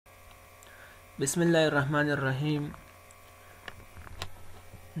بسم الله الرحمن الرحیم.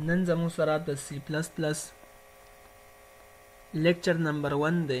 نن زموږ سره د C++ لیکچر نمبر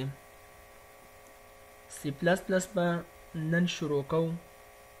 1 دی. C++ به نن شروع کوو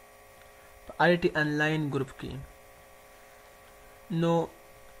په IT انلاین ګروپ کې. نو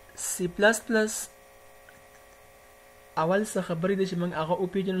C++ اول څه خبرې دي چې موږ هغه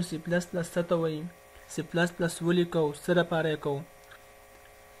وپېژنو C++ څه ته وایي، C++ ولیکو، څه دپاره یې کوو.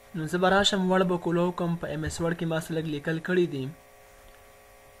 نو زه به راشم وړ به کولو کوم په MS وړ کې ما څه لږ لیکل کړي دي.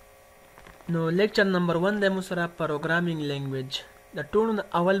 نو لیکچر نمبر 1 دی مو سره پروګرامینګ لینګویج. د ټولو نه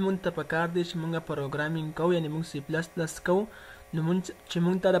اول مونږ ته پکار دی چې مونږ پروګرامینګ کوو، یعنې مونږ C++ کوو. نو چې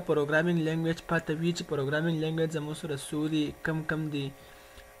مونږ ته د پروګرامینګ لینګویج پته وي چې پروګرامینګ لینګویج زموږ سره څو دي، کم دي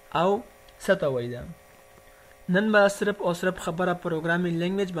او څه ته وایي ده. نن به صرف او صرف خبره پروګرامینګ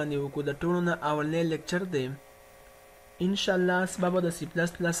لینګویج باندې وکړو. د ټولو نه اولنی لیکچر دی. انشاءالله سبا به د C++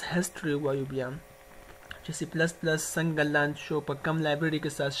 هسټري وایو بیا چې C++ څنګه لانچ شو، په کم لایبرري کې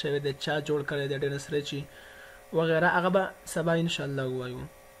اساس شوی دی، چا جوړ کړی دی، ډېر سرچي وغیره، هغه به سبا انشاءالله ووایو.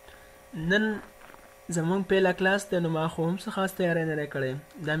 نن زموږ پیله کلاس دی، نو ما خو هم څه خاص تیاری نه دی کړی.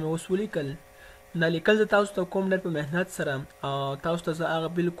 دا مې اوس ولیکل. دا لیکل زه تاسو ته کوم ډېر په محنت سره، او تاسو ته زه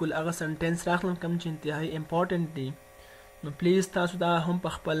هغه بالکل هغه سنټینس راخلم کوم چې انتهایي امپورټنټ دي. نو پلیز تاسو دا هم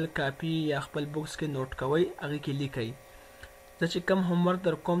په خپل کاپي یا خپل بوکس کې نوٹ کوئ، هغې کې لیکئ. زه چې کم هومورک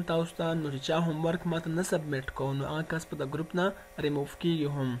در کوم تاسو ته، نو چې چا هومورک ماته نه سبمیټ کوو نو هغه کس په د ګروپ نه ریموف کیږي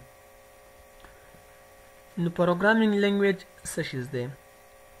هم. نو پروګرامینګ لینګویج څه شیز دی؟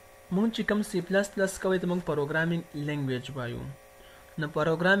 مونږ چې کوم C++ کوئ ته مونږ پروګرامینګ لینګویج وایو. نو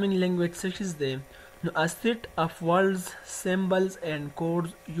پروګرامینګ لینګویج څه شیز دی؟ نو a set of words, symbols and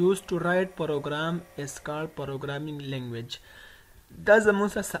codes used to write program is called programming language. دا زموږ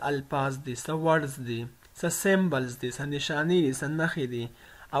څه الفاظ دي، څه words دي، څه سیمبلز دي، څه نشانې دي، څه نښې دي،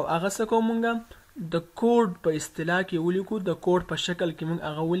 او هغه څه کوو مونږ د کوډ په اصطلاح کې ولیکو، د کوډ په شکل کې مونږ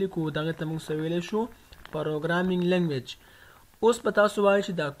هغه ولیکو. دغې ته مونږ څه ویلی شو؟ پروګرامینګ لینګویج. اوس به تاسو وایئ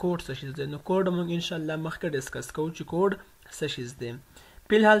چې دا کوډ څه شیز دی. نو کوډ مونږ انشاءالله مخکې ډسکس کوو چې کوډ څه شیز دی.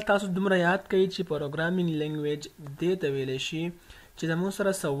 فلحال تاسو دومره یاد کړئ چې پروګرامینګ لینګویج دې ته ویلی شي چې زموږ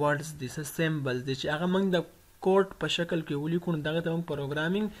سره څه ورډز دي، څه سیمبلز دي چې هغه مونږ د کوډ په شکل کې ولیکو، نو دغې ته مونږ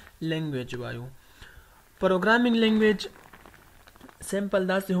پروګرامینګ لینګویج وایو. پروګرامینګ لینګویج سمپل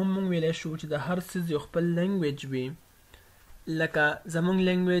داسې هم مونږ ویلی شو چې د هر څیز یو خپل لینګویج وي. لکه زمونږ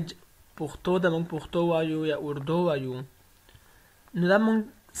لینګویج پښتو ده، مونږ پښتو وایو یا اردو وایو. نو دا مونږ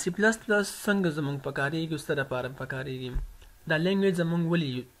C++ څنګه زمونږ پکارېږي، څه دپاره پکارېږي، دا لینګویج زمونږ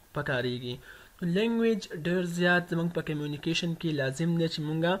ولې پکارېږي. نو لینګویج ډېر زیات زمونږ په کمیونیکیشن کې لازم دی چې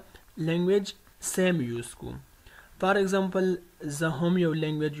مونږه لینګویج سیم یوز کړو. فار ایگزامپل زه هم یو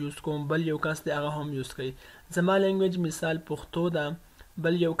لینګویج یوز کوم، بل یو کس دی هغه هم یوز کوي. زما لینګویج مثال پښتو ده،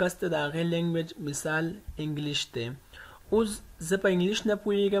 بل یو کس دی د هغې لینګویج مثال انګلیش دی. اوس زه په انګلیش نه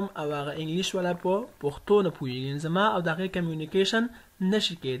پوهېږم او هغه انګلیش والا په پښتو نه پوهېږي. زما او د هغې کمیونیکیشن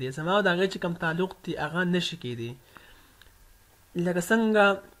نشي کېدی، زما او د هغې چې کوم تعلق دی هغه نشي کېدی. لکه څنګه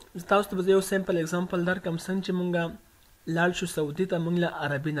تاسو ته به زه یو سمپل اګزامپل درکړم، څنګه چې مونږ لاړ شو سعودي ته، مونږ له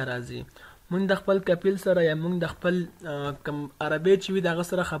عربي نه راځي. مونږ د خپل کپیل سره یا مونږ د خپل کم عربی چې وي د هغه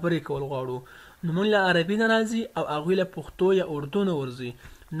سره خبرې کول غواړو، نو مونږ له عربي نه راځي او هغوی له پښتو یا اردو نه ورځي.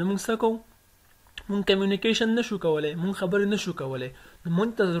 نو مونږ څه کوو؟ مونږ کمیونیکیشن نشو کولی، مونږ خبرې نشو کولی. نو مونږ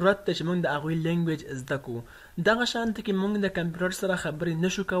ته ضرورت دی چې مونږ د هغوی لینګویج زده کړو. دغه شانته کې مونږ د کمپیوټر سره خبرې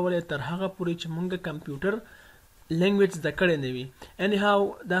نشو کولی تر هغه پورې چې مونږ کمپیوټر لینګویج زده کړی نه وي. any how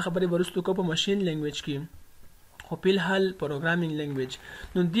دا خبرې به وروستو کوو په مشین لینګویج کې، خو فلحال پروګرامینګ لینګویج.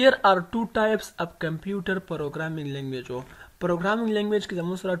 نو there are two types of computer programming language. پروګرامینګ لینګویج کې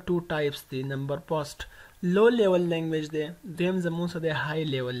زموږ سره 2 types دي. نمبر فسټ لو لیول لینګویج دی، دویم زموږ سره دی های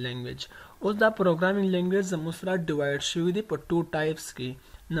لیول لینګویج. اوس دا پروګرامینګ لینګویج زموږ سره ډیوایډ شوي دي په 2 types کې.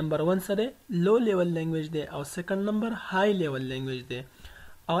 نمبر 1 سره لو لیول لینګویج دی او سیکنډ نمبر های لیول لینګویج دی.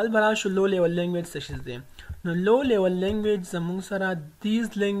 اول به راشو لو لیول لینګویج څه شیز دی. نو لو لیول لینګویج زموږ سره these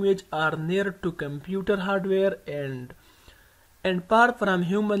language are near to computer hardware and apart from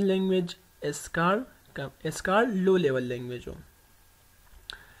human language is called low level language.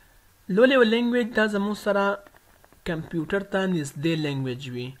 low level language دا زموږ سره کمپیوټر ته نږدې لینګویج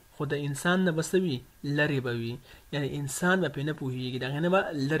وي، خو د انسان نه به څه وي؟ لرې به وي، یعنې انسان به پرې نه پوهېږي، د هغې نه به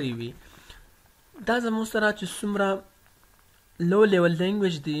لرې وي. دا زموږ سره چې څومره لو لیول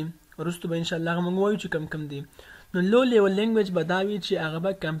لینګویج دي، وروستو به انشاءالله هغه موږ وایو چې کم دي. نو لو لیول لینګویج به دا وي چې هغه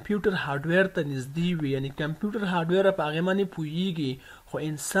به کمپیوټر هارډویر ته نږدې وي، یعنې کمپیوټر هارډویر په هغې باندې پوهېږي خو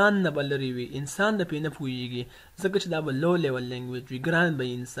انسان نه به لرې وي، انسان به پرې نه پوهېږي، ځکه چې دا به لو لیول لینګویج وي، ګران به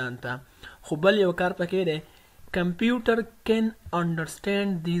انسان ته. خو بل یو کار پکې دی computer can understand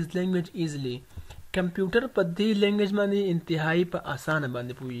these language easily. computer په دې لینګویج باندې انتهایی په اسانه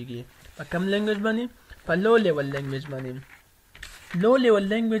باندې پوهیږي. په کم لینګویج باندې؟ په لو لیول لینګویج باندې. لو لیول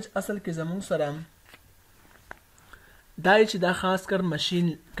لینګویج اصل کې زموږ سره دا چې دا خاص کر ماشین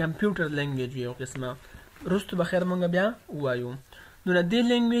کمپیوټر لینګویج یو قسمه رستو بخیر مونږ بیا وایو. نو د دې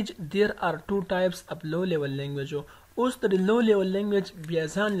لینګویج there are two types of low level language. اوس د لو لیول لینګویج بیا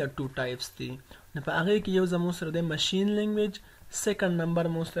ځان له two types دي. نو په هغه کې یو زموږ سره د ماشین لینګویج، سیکنډ نمبر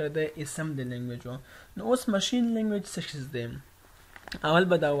مو سره د اسمبلی لینګویج. نو اوس ماشین لینګویج څه شی دی؟ اول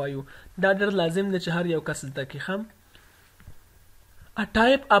به دا وایو، دا ډېر لازم دی چې هر یو کس زده کړي. ښه، a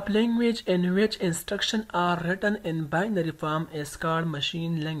type of language in which instructions are written in binary form is called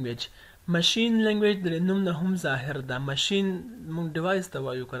machine language. machine language د نوم نه هم ظاهر ده. machine مونږ ډیوایس ته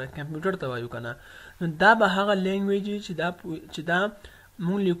وایو کنه، کمپیوټر ته وایو کنه. نو دا به هغه لینګویج چې دا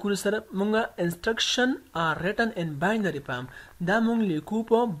مونږ لیکو سره مونږ instruction are written in binary form. دا مونږ لیکو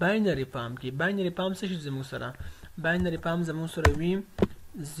په binary form کې. binary form څه شي زموږ سره؟ binary form زموږ سره وي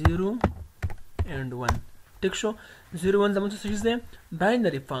 0 and 1. ټیک شو، 0 1 زموږ څه شي دی؟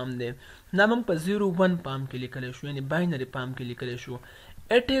 binary form دی. دا مونږ په 0 1 form کې لیکلی شو، یعنی binary form کې لیکلی شو.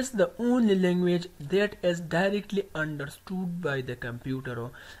 It is the only language that is directly understood by the computer.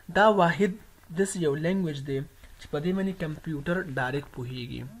 دا واحد دس یو لینګویج دی چې په دې باندې کمپیوټر ډایرکټ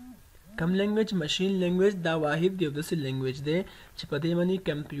پوهیږي. کم لینګویج؟ ماشین لینګویج. دا واحد یو داسې لینګویج دی چې په دې باندې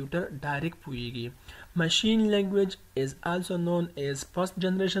کمپیوټر ډایرکټ پوهیږي. ماشین لینګویج is also known as first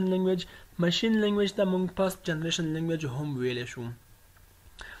generation language. ماشین لینګویج ته موږ first generation language هم ویلی شو.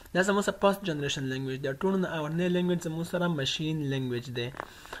 دا زموږ سره first generation language دی. ټولو نه اولنی لینګویج زموږ سره ماشین لینګویج دی.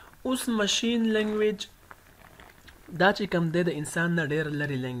 اوس ماشین لینګویج دا چې کوم دی د انسان نه ډېر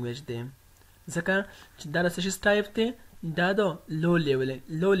لرې لینګویج دی، ځکه چې دا د څه شي ټایپ دی؟ دا د لو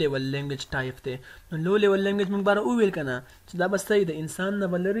لیول لینګویج ټایپ دی. نو لو لیول لینګویج موږ باره وویل که نه چې دا به صحیح د انسان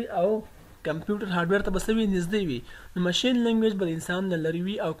نه به لري او کمپیوټر هارډویر ته به څه وي؟ نږدې وي. نو ماشین لینګویج به د انسان نه لرې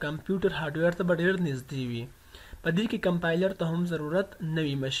وي او کمپیوټر هارډویر ته به ډېر نږدې وي. په دې کې کمپایلر ته هم ضرورت نه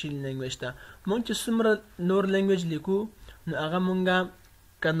وي ماشین لینګویج ته. موږ چې څومره نور لینګویج لیکو نو هغه مونږه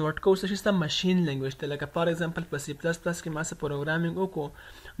کنورټ کوو څه شي ته؟ ماشین لینګویج ته. لکه فار ایگزامپل په سی پلس پلس کې ما څه پروګرامینګ وکړو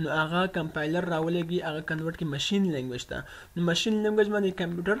نو هغه کمپایلر راولېږي، هغه کنورټ کړي ماشین لینګویج ته. نو ماشین لینګویج باندې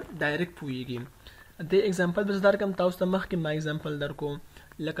کمپیوټر ډایرکټ پوهیږي. دې ایگزامپل به زه درکړم تاسو ته، مخکې ما ایگزامپل درکړو.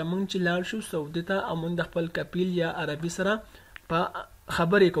 لکه موږ چې لاړ شو سعودي ته او موږ د خپل کپیل یا عربي سره په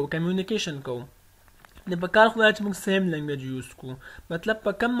خبرې کوو، کمیونیکیشن کوو. د په کار خو دا چې موږ سیم لینګویج یوز کوو. مطلب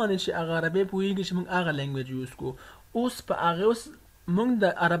په کم باندې چې هغه عربي پوهیږي چې موږ هغه لینګویج یوز کوو. اوس په هغې اوس موږ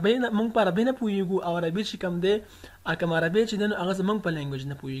په عربي نه پوهیږو او عربي چې کوم دی کوم عربي چې دی نو هغه زموږ په لینګویج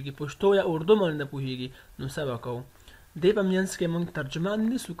نه پوهیږي، پښتو یا اردو باندې نه پوهیږي. نو څه به کوو؟ دې په منځ کې موږ ترجمان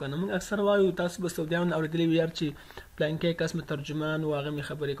نیسو که نه. موږ اکثر وایو تاسو به سعودیانو نه اورېدلی وي یار چې پلانکی کس مې ترجمان و هغه مې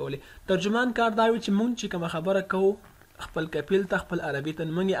خبرې کولې. ترجمان کار دا وي چې موږ چې کومه خبره کوو خپل کپیل ته خپل عربي ته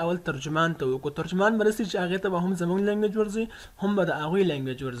موږ اول ترجمان ته وکړو. ترجمان به رسي چې هغې ته به هم زموږ لینګویج ورځي هم به د هغوی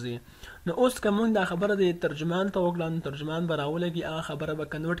لینګویج ورځي. نو اوس که موږ دا خبره د ترجمان ته وکړه نو ترجمان به راولګي، هغه خبره به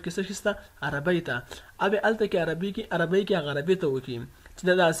کنورټ کړي څه شي ته؟ عربۍ ته. اب هلته کې عربۍ کې هغه عربي ته وکړي چې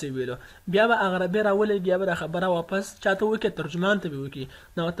دا داسې ویلو، بیا به هغه عربي راولګي، بیا به دا خبره واپس چاته وکړي؟ ترجمان ته به وکړي.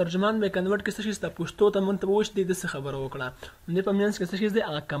 نو ترجمان به کنورټ کړي څه شي ته؟ پښتو ته. موږ ته به وایي چې داسې خبره وکړه. دې په منځ کې څه شي دی؟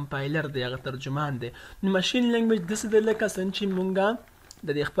 هغه کمپایلر دی، هغه ترجمان دی. نو ماشین لینګویج داسې دی لکه څنګه چې موږ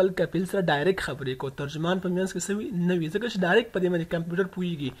د خپل کپیل سره ډایرکټ خبرې کوو. ترجمان په منځ کې څه وي؟ نه وي، ځکه چې ډایرکټ په دې باندې کمپیوټر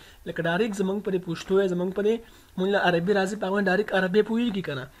پوهیږي. لکه ډایرکټ زموږ پرې پښتو یا زموږ پرې موږ له عربي راځي په هغه ډایرکټ عربي پوهیږي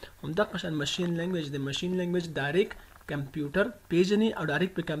که نه. همدغه شان ماشین لینګویج دی. ماشین لینګویج ډایرکټ کمپیوټر پیژني او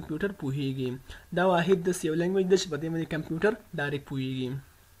ډایرکټ په کمپیوټر پوهیږي. دا واحد داسې یو لینګویج دی چې په دې باندې کمپیوټر ډایرکټ پوهیږي.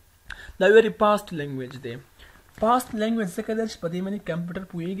 دا ویری پاست لینګویج دی. پاست لینګویج ځکه دی چې په دې باندې کمپیوټر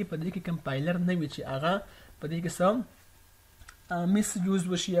پوهیږي، په دې کې کمپایلر نه وي چې هغه په دې کې څه مس یوز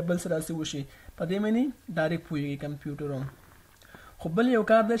وشي یا بل څه داسې وشي. په دې باندې ډایرکټ پوهیږي کمپیوټر. خو بل یو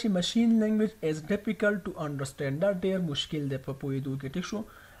کار دی چې ماشین لینګویج از ډیفیکلټ ټو انډرسټینډ. دا ډېر مشکل دی په پوهېدو کې. ټیک شو،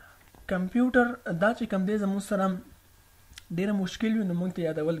 کمپیوټر دا چې کوم دی زموږ سره ډېر مشکل وي نو موږ ته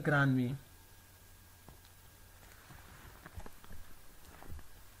یادول ګران وي.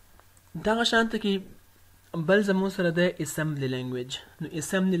 دغه شانته کې بل زموږ سره دی اسمبلی لینګویج. نو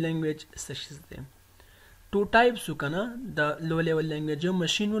اسمبلی لینګویج څه شی دی؟ two types وکنه د لو لیول لینګویج. یو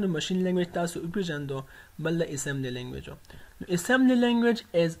ماشین و نو ماشین لینګویج تاسو وپېژندو، بل د اسمبلی لینګویج. نو اسمبلی لینګویج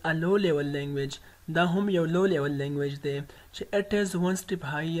از ا لو لیول لینګویج. دا هم یو لو لیول لینګویج دی چې it is one step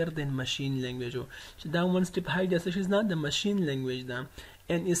higher than machine language. چې دا one step higher د څه شي نه؟ د ماشین لینګویج ده.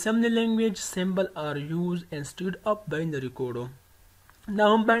 In assembly language symbol are used instead of binary code. دا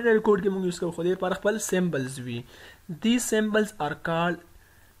هم باینری کوډ کې موږ یوز کوو خو دې لپاره خپل سیمبلز وي. these symbols are called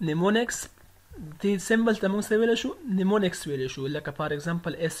mnemonics. دې سیمبل ته موږ څه ویلی شو mnemonics ویلی شو. لکه فار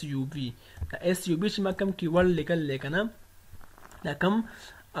ایگزامپل SUV. دا SUV چې ما کوم کیورډ لیکل دی که نه دا کوم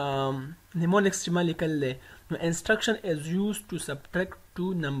mnemonics چې ما لیکل دی نو instruction is used to subtract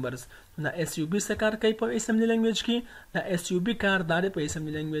two numbers. دا SUV څه کار کوي په اسمبلی لینګویج کې دا SUV کار دا دی په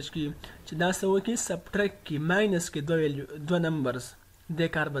اسمبلی لینګویج کې چې دا څه وکړي subtract کړي ماینس کړي دوه نمبرز دې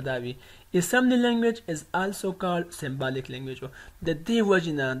کار به دا وي. assembly language is also called symbolic language. د دې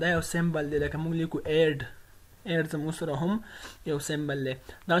وجې نه دا یو سیمبل دی لکه موږ لیکو add زموږ سره هم یو سیمبل دی.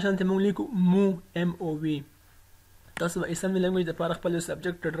 دا شانتې موږ لیکو MOV. تاسو به assembly language دپاره خپل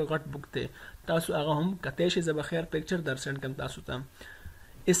سبجیکټ ډېر غټ بک دی تاسو هغه هم کتی شئ زه به خیر پکچر در سینډ کړم تاسو ته.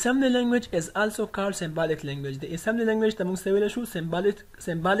 assembly language is also called symbolic language. د assembly language ته موږ څه ویلی شو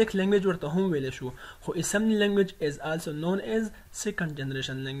symbolic language ورته هم ویلی شو خو assembly language is also known as second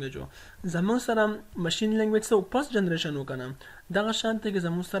generation language. زموږ سره machine language څه first generation و که نه دغه شانته کې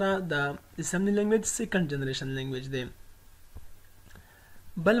زموږ سره د assembly language second generation language دی.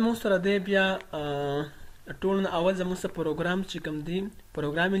 بل موږ سره دی بیا ټول نه اول زموږ سره پروګرام چې کوم دی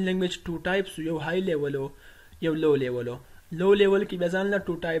پروګرامینګ لینګویج ټو ټایپس یو های لیول یو لو لیول. لو لیول کې بیا ځان له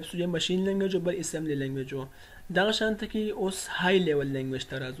ټو ټایپس یو ماشین لینګویج او بل اسمبلی لینګویج و. دغه شانته کې اوس های لیول لینګویج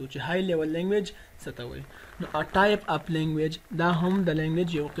ته راځو چې های لیول لینګویج څه ته وایي. نو ا ټایپ اف لینګویج دا هم د لینګویج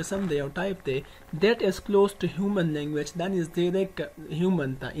یو قسم دی یو ټایپ دی دیٹ از کلوز ټو هیومن لینګویج دا نږدې دی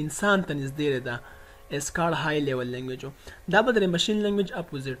هیومن ته انسان ته نږدې دی دا is called high level language. دا به د ماشین لینګویج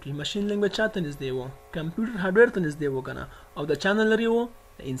اپوزیټ وي. ماشین لینګویج چاته نږدې و کمپیوټر هارډویر ته نږدې و کنه او د چا نه لري و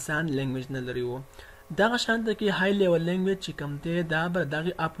د انسان لینګویج نه لري و. دغه شانته کې های لیول لینګویج چې کوم دی دا به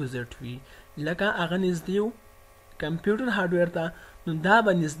دغه اپوزیټ وي لکه هغه نږدې و کمپیوټر هارډویر ته نو دا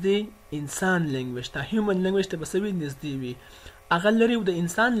به نږدې انسان لینګویج ته هیومن لینګویج ته به څه وي نږدې وي. هغه لري د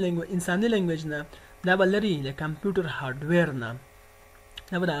انساني لینګویج نه دا به لري د کمپیوټر هارډویر نه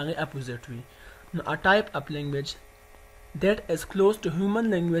دا به د هغې اپوزیټ وي. نو a type of language that is close to human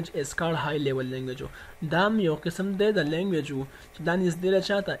language is called high level language. دا یو قسم دی د لینګویج چې دا نږدې دی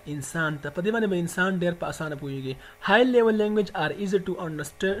چاته انسان ته په دې باندې به انسان ډېر په اسانه پوهېږي. high level language are easy to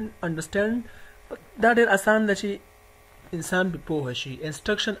understand دا ډېر اسان ده چې انسان به پوه شي.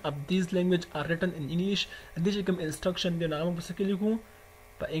 instruction of these language are written in English. دې چې کوم instruction دی نو هغه په څه کې لیکو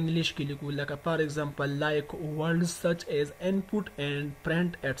په انګلیش کې لیکو لکه for example like words such as input and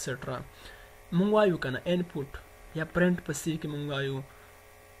print etc. مونږ وایو که نه انپوټ یا پرنټ په سی کې مونږ وایو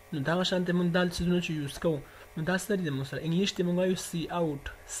نو دغه شانتې مونږ دا څیزونه چې یوز کوو نو دا څه دي مونږ سره انګلیش ته مونږ وایو سی آوټ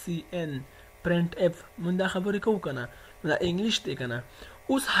سی ان پرنټ اف مونږ دا خبرې کوو که نه نو دا انګلیش دی که نه.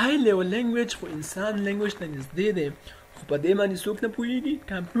 اوس های لیول لینګویج خو انسان لینګویج ته نږدې دی خو په دې باندې څوک نه پوهېږي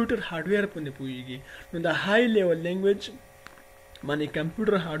کمپیوټر هارډویر په نه پوهېږي. نو دا های لیول لینګویج باندې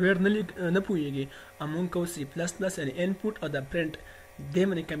کمپیوټر هارډویر نه پوهېږي او مونږ کوو سی پلس پلس یعنې انپوټ او د پرنټ دې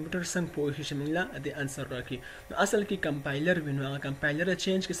باندې کمپیوټر څنګه پوه شي چې موږ له دې انسر راکړي. نو اصل کې کمپایلر وي نو هغه کمپایلر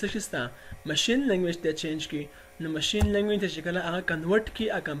چینج کړي څه شي ستا ماشین لینګویج ته چینج کړي نو ماشین لینګویج ته چې کله هغه کنورټ کړي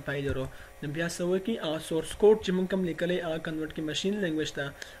هغه کمپایلرو نو بیا څه وکړي هغه سورس کوډ چې موږ کوم لیکلی هغه کنورټ کړي ماشین لینګویج ته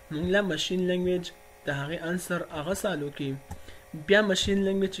موږ له ماشین لینګویج د هغې انسر هغه سالو کړي بیا ماشین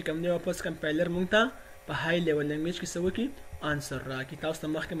لینګویج چې کوم دی واپس کمپایلر موږ ته په های لیول لینګویج کې څه وکړي انسر راکړي. تاسو ته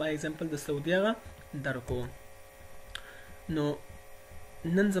مخکې ما اگزامپل د سعودي هغه درکو. نو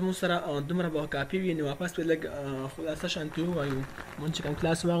نن زموږ سره دومره به کافي وي نو واپس به لږ خلاصه شانتې ووایو مونږ چې کوم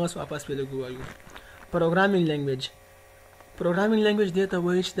کلاس واغست واپس به لږ ووایو. پروګرامینګ لینګویج دې ته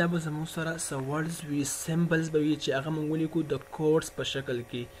وایي چې دا به زموږ سره څه ورډز وي سیمبلز به وي چې هغه مونږ ولیکو د کوډس په شکل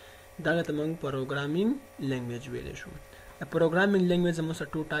کې دغه ته مونږ پروګرامینګ لینګویج ویلی شو. پروګرامینګ لینګویج زموږ سره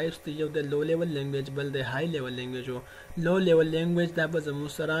ټو ټایپس دی یو د لو لیول لینګویج بل د های لیول لینګویج. لو لیول لینګویج دا به زموږ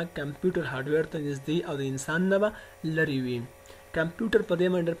سره کمپیوټر هارډویر ته نږدې او د انسان نه به لرې وي. کمپیوټر په دې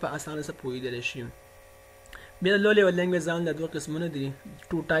باندې ډېر په اسانه سره پوهېدلی شي. بیا د لو لیول لینګویج ځان له دوه قسمونه دي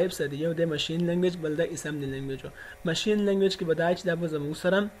ټو ټایپس دي یو د ماشین لینګویج بل د اسمبلی لینګویج. ماشین لینګویج کې به دا چې دا به زموږ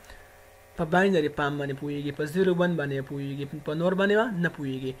سره په باینري فارم باندې پوهېږي په 0 1 باندې پوهېږي په نور باندې نه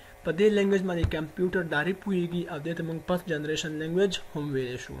پوهېږي. په دې لینګویج باندې کمپیوټر ډایرکټ پوهېږي او دې ته موږ فرست جنریشن لینګویج هم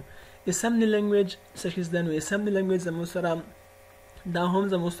ویلی شو. اسمبلی لینګویج څه شي ده نو اسمبلی لینګویج زموږ سره دا هم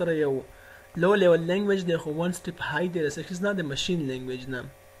زموږ سره یو لو لیول لینګویج دی خو ون سټپ های دی څه شي نه د ماشین لینګویج نه.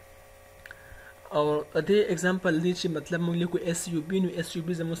 او دې اگزامپل دی چې مطلب موږ لیکو اس یو بي نو اس یو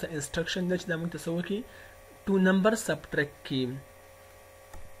بي زموږ سره انسټرکشن دی چې دا موږ ته څه وکړي ټو نمبر سبټریکټ کړي.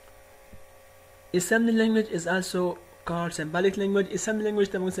 assembly language is also called symbolic language. assembly language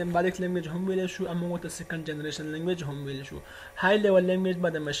ته موږ symbolic language هم ویلی شو او موږ ته second generation language هم ویلی شو. high level language به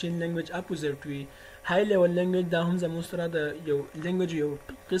د machine language اپوزیټ وي. های لیول لینګویج دا هم زموږ سره د یو لینګویج یو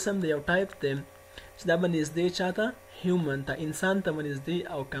قسم دی، یو ټایپ دی چې دا به نږدې چاته هیومن ته، انسان ته به نږدې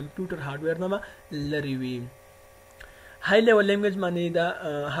او کمپیوټر هارډویر نه به لرې وي. های لیول لینګویج باندې دا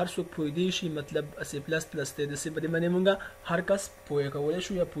هر څوک پوهېدی شي، مطلب سی پلس پلس دی، د سی په دې باندې مونږ هر کس پوهه کولی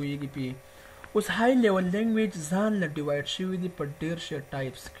شو یا پوهېږي پې. اوس های لیول لینګویج ځان له ډیوایډ شوي دي په ډېر شي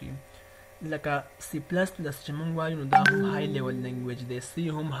ټایپس کې، لکه سی پلس پلس چې مونږ وایو نو دا هم های لیول لینګویج دی، سی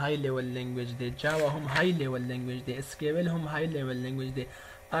هم های لیول لینګویج دی، جاوا هم های لیول لینګویج دی، اسکیول هم های لیول لینګویج دی،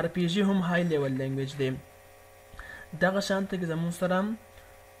 آر پی جي هم های لیول لینګویج دی. دغه شانته کې زموږ سره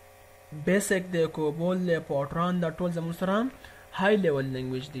بیسک دی، کوبول دی، پاټران، دا ټول زموږ سره های لیول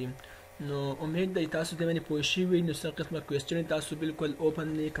لینګویج دی. نو امید دی تاسو دې باندې پوه شوي، نو څه قسمه کوېسچن تاسو بالکل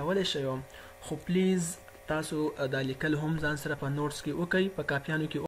اوپنلی کولی شئ، خو پلیز تاسو دا لیکل هم ځان سره په نوټس کې وکئ، په کاپیانو کې